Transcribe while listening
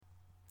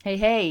Hey,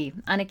 hey,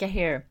 Annika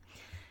here.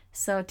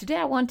 So today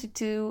I wanted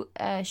to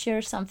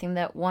share something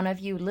that one of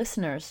you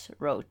listeners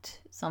wrote,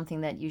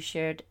 something that you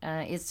shared.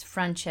 It's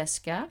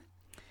Francesca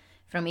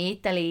from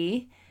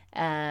Italy,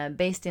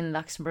 based in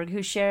Luxembourg,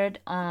 who shared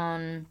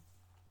on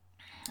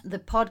the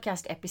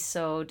podcast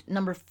episode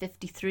number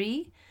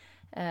 53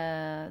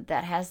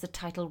 that has the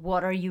title,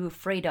 What Are You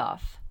Afraid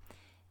of?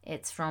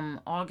 It's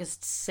from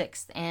August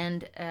 6th.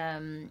 And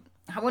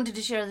I wanted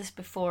to share this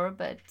before,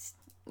 but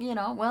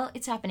well,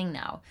 it's happening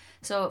now.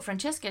 So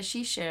Francesca,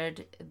 she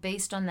shared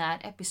based on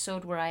that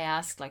episode where I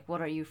asked, like, what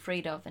are you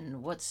afraid of,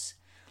 and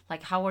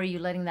how are you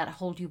letting that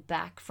hold you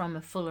back from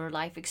a fuller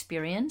life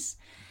experience?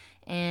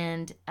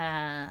 And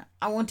I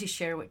want to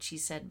share what she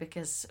said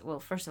because, well,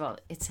 first of all,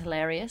 it's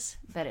hilarious,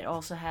 but it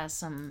also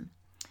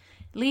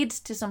leads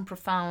to some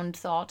profound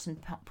thoughts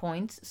and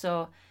points.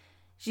 So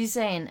she's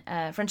saying,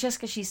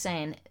 Francesca, she's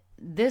saying,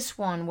 this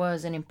one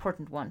was an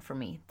important one for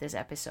me, this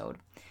episode,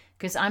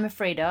 because I'm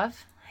afraid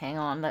of, hang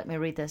on, let me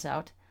read this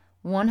out,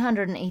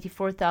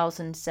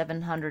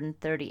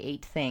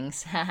 184,738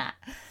 things.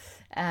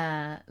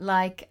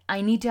 Like,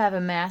 I need to have a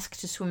mask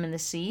to swim in the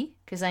sea,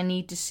 because I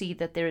need to see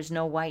that there is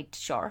no white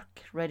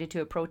shark ready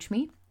to approach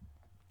me.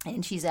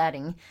 And she's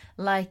adding,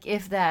 like,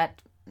 if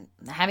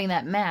having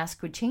that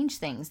mask would change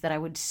things, that I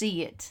would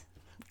see it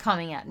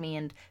coming at me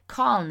and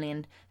calmly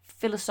and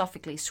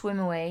philosophically swim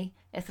away,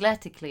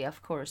 athletically,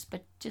 of course,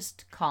 but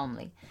just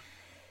calmly.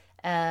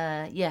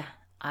 Yeah,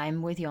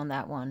 I'm with you on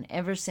that one.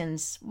 Ever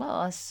since,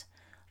 well,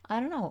 I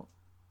don't know,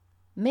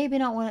 maybe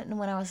not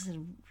when I was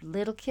a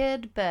little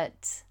kid,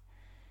 but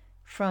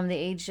from the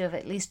age of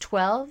at least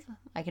 12,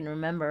 I can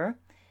remember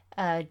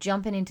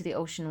jumping into the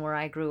ocean where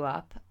I grew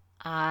up.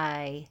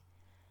 The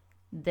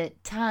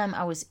time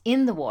I was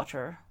in the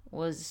water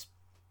was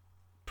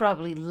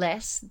probably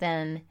less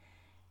than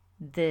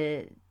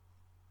the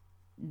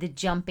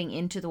jumping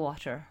into the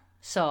water.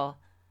 So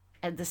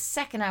at the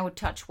second I would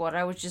touch water,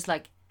 I was just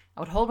like, I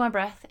would hold my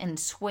breath and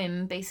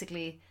swim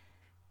basically,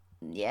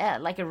 yeah,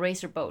 like a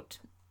racer boat,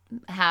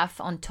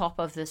 half on top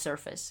of the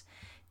surface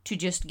to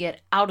just get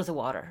out of the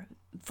water.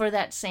 For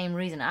that same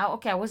reason, I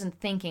wasn't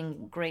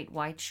thinking great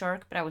white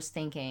shark, but I was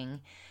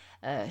thinking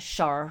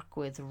shark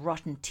with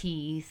rotten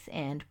teeth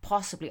and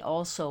possibly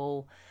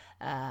also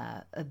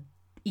a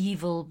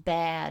evil,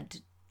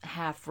 bad,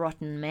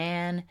 half-rotten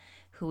man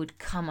who would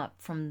come up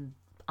from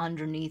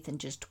underneath and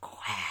just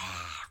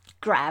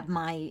grab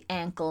my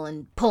ankle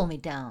and pull me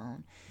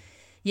down.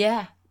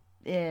 Yeah,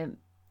 I've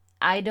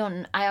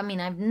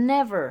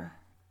never,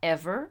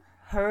 ever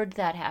heard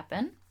that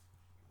happen.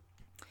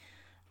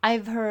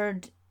 I've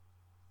heard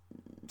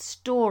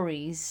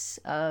stories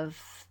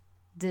of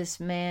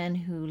this man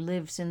who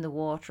lives in the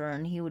water,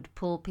 and he would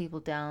pull people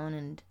down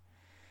and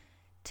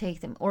take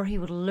them, or he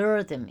would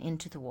lure them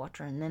into the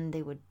water, and then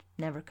they would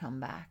never come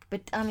back.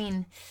 But I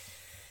mean,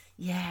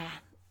 yeah,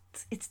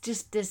 it's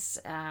just this,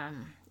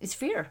 it's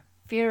fear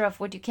of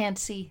what you can't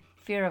see.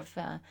 Fear of,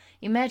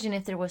 imagine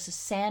if there was a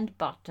sand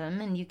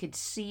bottom and you could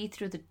see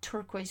through the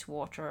turquoise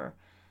water,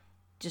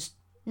 just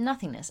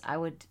nothingness. I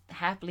would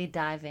happily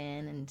dive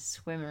in and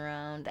swim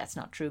around. That's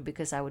not true,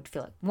 because I would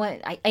feel like,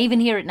 what? I even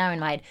hear it now in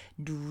my head.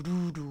 Doo,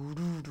 doo, doo,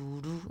 doo,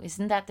 doo, doo.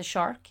 Isn't that the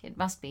shark? It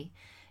must be.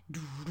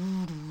 Doo,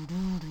 doo, doo,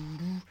 doo, doo,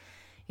 doo.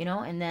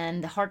 And then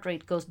the heart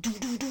rate goes doo,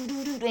 doo, doo,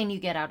 doo, doo, and you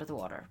get out of the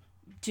water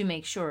to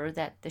make sure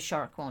that the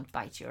shark won't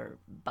bite your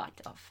butt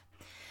off.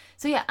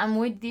 So yeah, I'm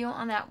with you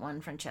on that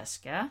one,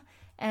 Francesca.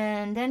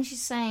 And then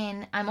she's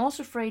saying, I'm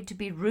also afraid to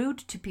be rude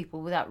to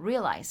people without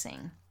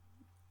realizing.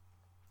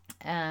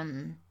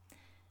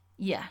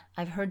 Yeah,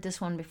 I've heard this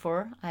one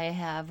before. I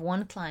have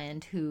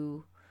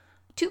two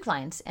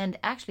clients, and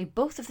actually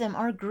both of them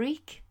are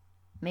Greek.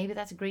 Maybe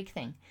that's a Greek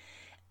thing.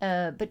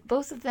 But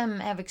both of them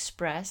have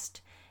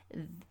expressed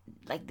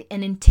like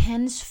an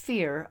intense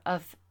fear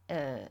of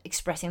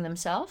expressing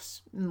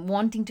themselves,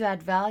 wanting to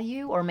add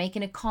value or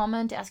making a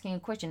comment, asking a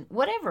question,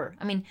 whatever.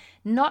 I mean,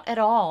 not at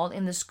all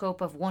in the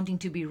scope of wanting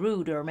to be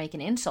rude or make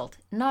an insult.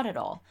 Not at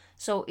all.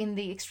 So in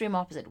the extreme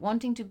opposite,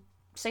 wanting to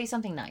say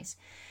something nice.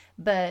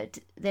 But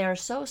they are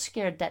so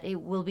scared that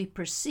it will be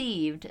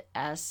perceived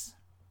as,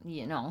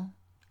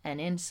 an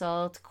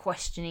insult,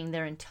 questioning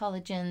their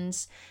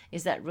intelligence.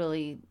 Is that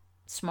really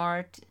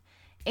smart?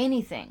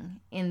 Anything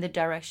in the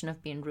direction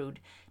of being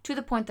rude, to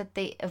the point that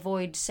they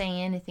avoid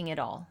saying anything at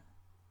all.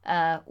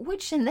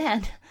 Which and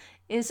then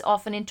is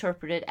often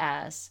interpreted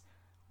as,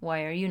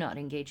 why are you not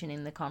engaging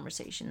in the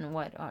conversation?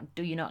 What,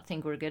 do you not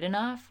think we're good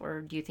enough?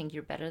 Or do you think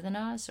you're better than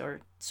us? Or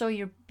so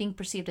you're being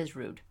perceived as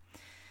rude.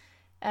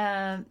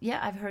 Yeah,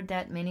 I've heard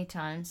that many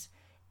times.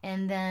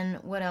 And then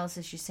what else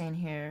is she saying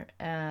here?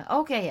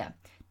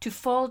 To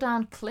fall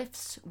down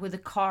cliffs with a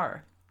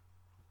car.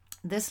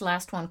 This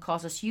last one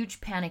causes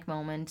huge panic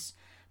moments,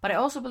 but I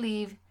also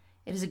believe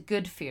it is a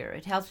good fear.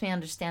 It helps me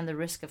understand the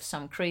risk of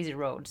some crazy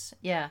roads.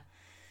 Yeah,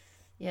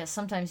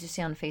 sometimes you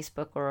see on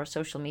Facebook or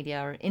social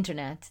media or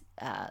internet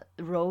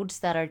roads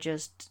that are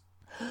just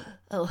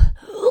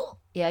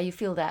yeah, you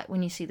feel that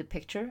when you see the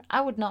picture.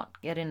 I would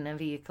not get in a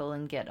vehicle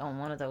and get on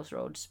one of those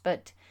roads,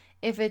 but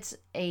if it's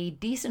a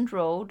decent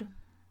road,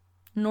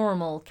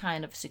 normal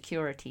kind of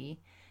security,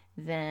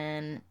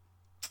 then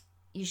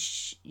you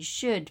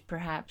should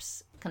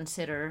perhaps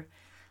consider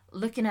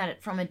looking at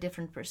it from a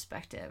different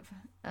perspective.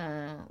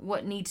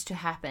 What needs to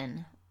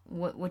happen?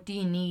 What do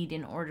you need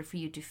in order for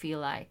you to feel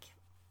like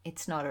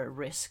it's not a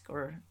risk,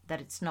 or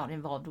that it's not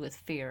involved with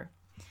fear?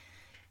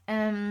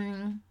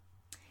 And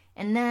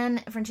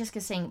then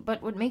Francesca's saying,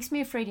 but what makes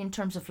me afraid in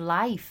terms of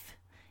life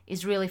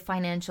is really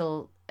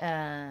financial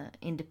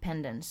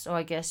independence. So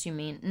I guess you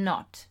mean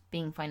not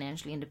being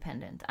financially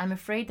independent. I'm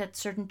afraid that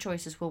certain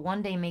choices will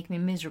one day make me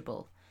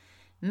miserable.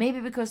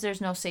 Maybe because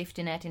there's no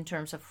safety net in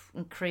terms of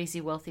a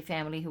crazy wealthy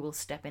family who will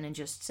step in and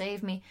just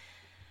save me.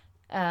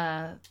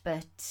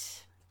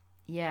 But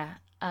yeah,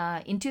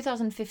 in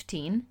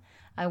 2015,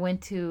 I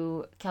went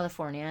to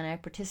California and I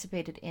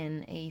participated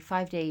in a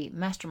 5-day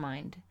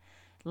mastermind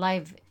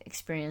live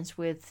experience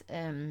with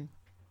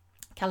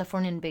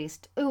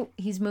Californian-based,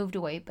 he's moved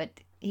away,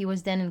 but he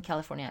was then in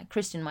California,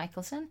 Christian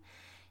Michelson.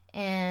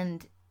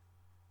 And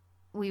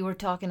we were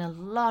talking a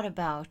lot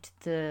about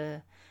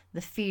the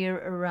fear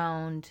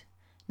around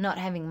not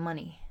having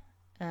money,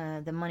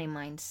 the money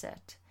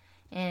mindset.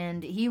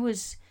 And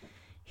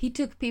he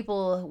took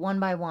people one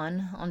by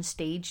one on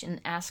stage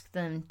and asked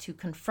them to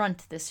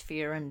confront this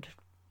fear and,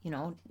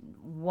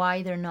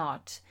 why they're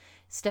not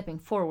stepping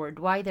forward,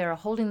 why they're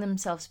holding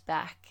themselves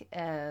back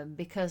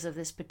because of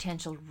this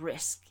potential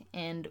risk,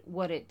 and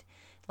what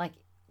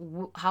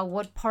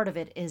part of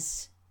it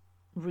is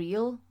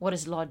real, what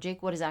is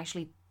logic, what is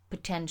actually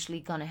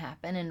potentially gonna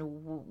happen,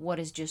 and what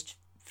is just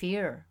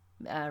fear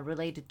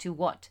related to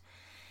what.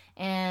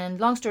 And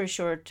long story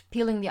short,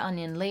 peeling the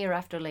onion layer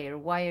after layer,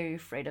 why are you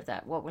afraid of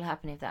that? What will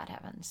happen if that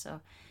happens?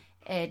 So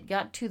it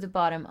got to the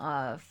bottom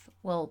of,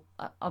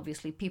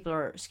 obviously people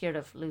are scared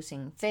of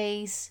losing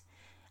face,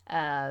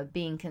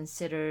 being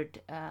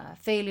considered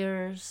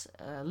failures,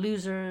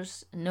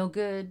 losers, no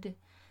good,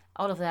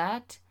 all of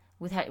that,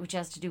 which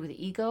has to do with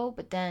the ego.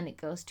 But then it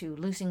goes to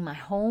losing my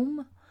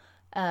home,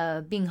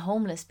 being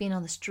homeless, being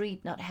on the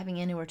street, not having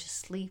anywhere to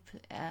sleep,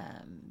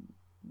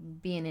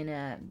 being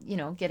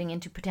in getting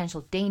into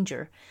potential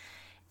danger.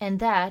 And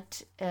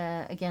that,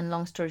 again,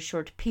 long story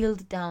short,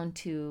 peeled down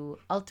to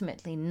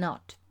ultimately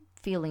not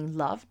feeling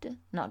loved,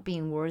 not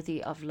being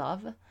worthy of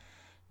love,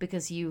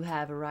 because you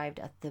have arrived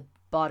at the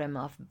bottom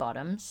of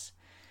bottoms.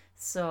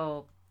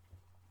 So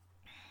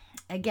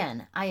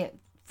again,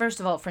 first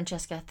of all,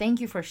 Francesca,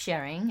 thank you for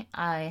sharing.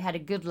 I had a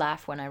good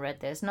laugh when I read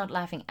this, not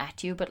laughing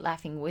at you, but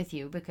laughing with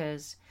you,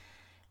 because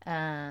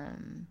that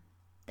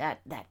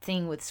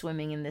thing with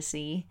swimming in the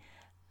sea,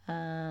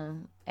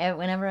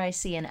 whenever I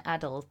see an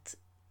adult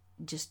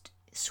just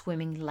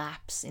swimming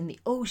laps in the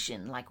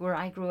ocean, like where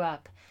I grew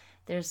up,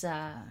 there's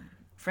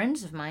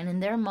friends of mine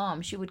and their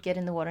mom, she would get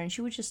in the water and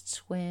she would just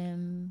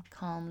swim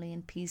calmly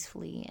and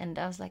peacefully. And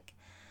I was like,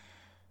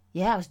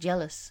 yeah, I was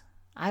jealous.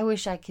 I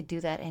wish I could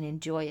do that and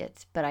enjoy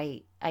it, but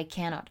I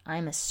cannot.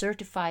 I'm a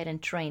certified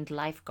and trained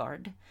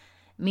lifeguard,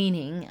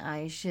 meaning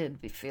I should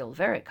feel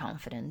very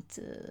confident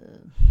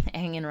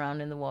hanging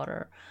around in the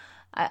water.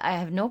 I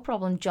have no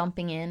problem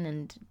jumping in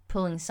and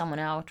pulling someone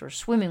out or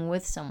swimming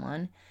with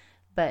someone,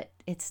 but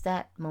it's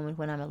that moment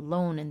when I'm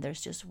alone and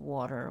there's just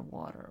water.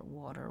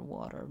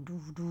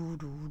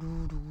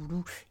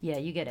 Yeah,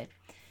 you get it.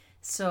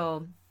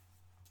 So,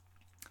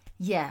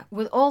 yeah,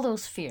 with all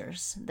those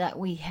fears that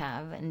we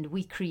have and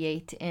we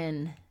create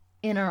in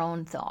our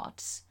own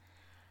thoughts,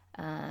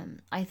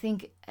 I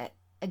think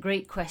a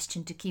great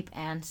question to keep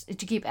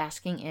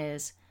asking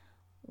is,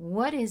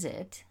 what is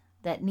it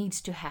that needs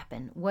to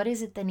happen? What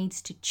is it that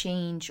needs to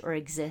change or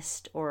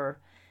exist or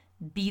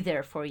be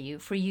there for you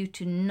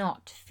to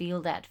not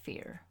feel that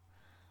fear?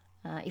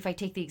 If I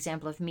take the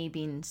example of me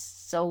being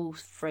so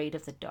afraid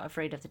of the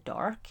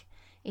dark,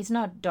 it's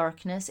not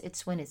darkness,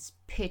 it's when it's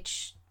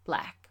pitch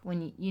black.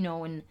 When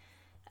when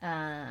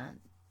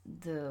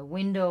the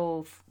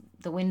window,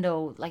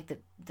 like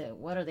the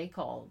what are they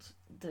called?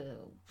 The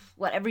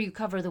whatever you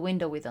cover the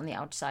window with on the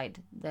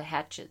outside, the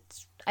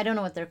hatchets. I don't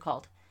know what they're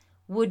called.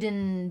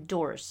 Wooden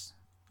doors.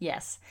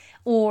 Yes.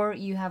 Or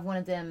you have one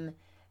of them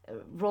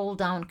roll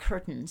down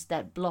curtains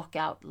that block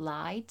out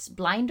lights,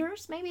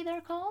 blinders maybe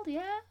they're called.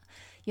 Yeah,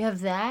 you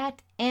have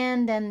that,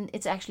 and then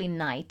it's actually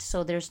night,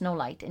 so there's no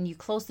light, and you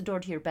close the door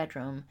to your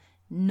bedroom,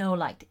 no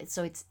light,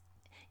 so it's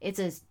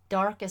as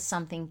dark as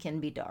something can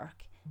be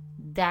dark.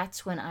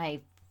 That's when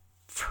I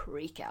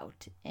freak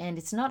out. And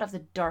it's not of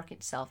the dark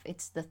itself,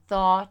 it's the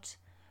thought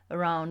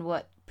around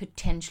what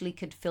potentially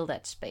could fill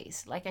that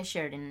space, like I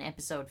shared in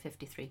episode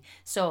 53.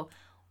 So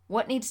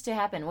what needs to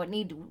happen? What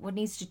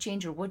needs to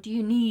change, or what do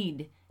you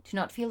need to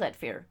not feel that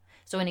fear?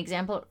 So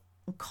a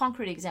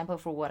concrete example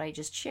for what I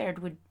just shared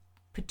would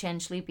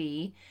potentially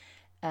be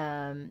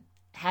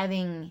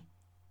having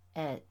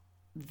a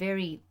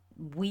very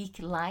weak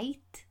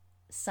light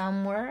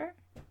somewhere,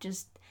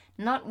 just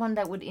not one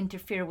that would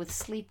interfere with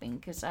sleeping,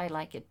 because I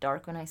like it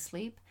dark when I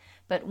sleep,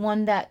 but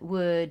one that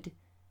would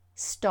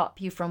stop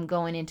you from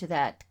going into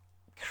that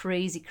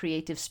crazy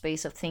creative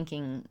space of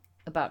thinking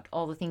about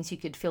all the things you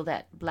could fill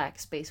that black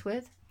space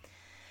with.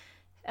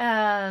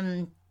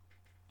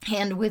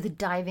 And with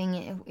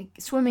diving,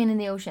 swimming in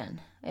the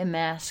ocean, a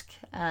mask,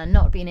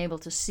 not being able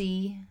to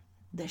see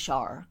the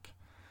shark,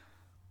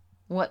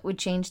 what would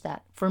change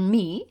that? For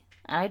me,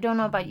 I don't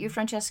know about you,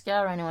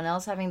 Francesca, or anyone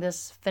else having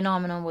this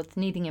phenomenon with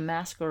needing a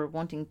mask or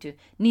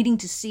needing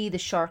to see the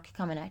shark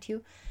coming at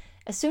you.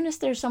 As soon as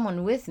there's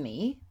someone with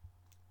me,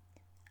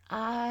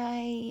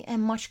 I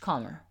am much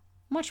calmer.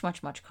 Much,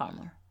 much, much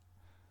calmer.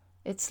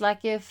 It's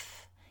like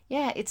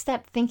it's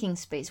that thinking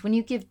space. When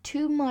you give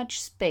too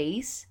much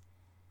space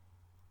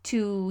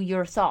to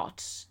your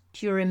thoughts,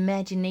 to your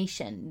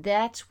imagination,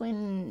 that's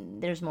when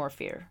there's more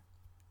fear.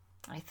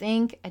 I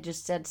think I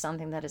just said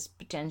something that is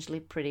potentially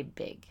pretty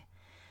big.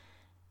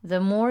 The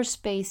more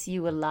space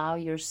you allow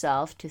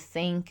yourself to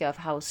think of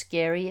how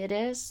scary it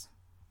is,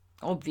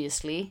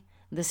 obviously,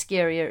 the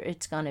scarier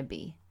it's gonna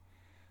be.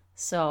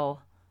 So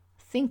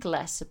think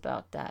less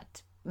about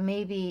that.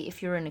 Maybe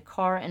if you're in a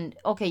car and,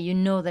 okay, you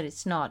know that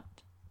it's not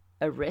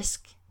a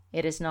risk,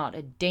 it is not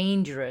a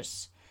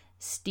dangerous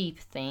steep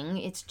thing,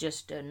 it's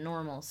just a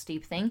normal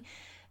steep thing,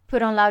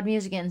 put on loud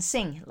music and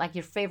sing like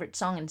your favorite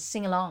song and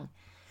sing along.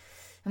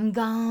 I'm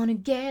gonna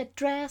get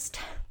dressed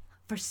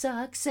for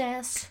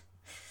success,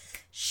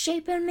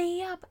 shaping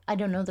me up. I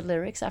don't know the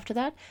lyrics after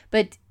that,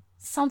 but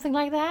something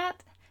like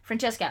that.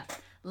 Francesca,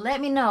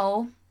 let me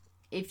know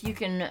if you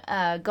can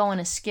go on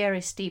a scary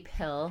steep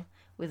hill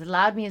with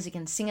loud music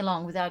and sing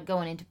along without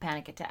going into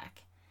panic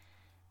attack.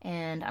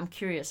 And I'm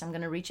curious, I'm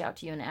going to reach out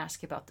to you and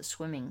ask about the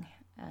swimming.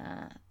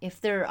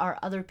 If there are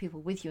other people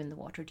with you in the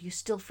water, do you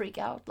still freak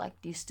out?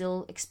 Like, do you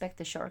still expect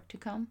the shark to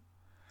come?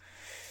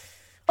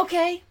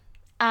 Okay.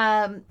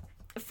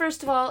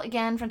 First of all,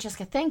 again,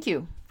 Francesca, thank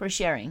you for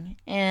sharing.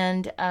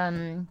 And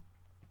I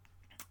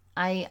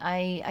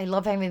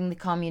love having the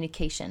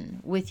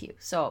communication with you.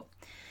 So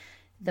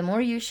the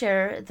more you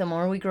share, the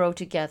more we grow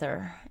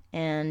together.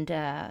 And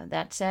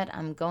that said,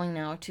 I'm going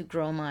now to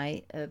grow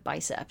my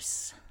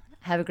biceps.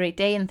 Have a great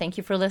day and thank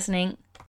you for listening.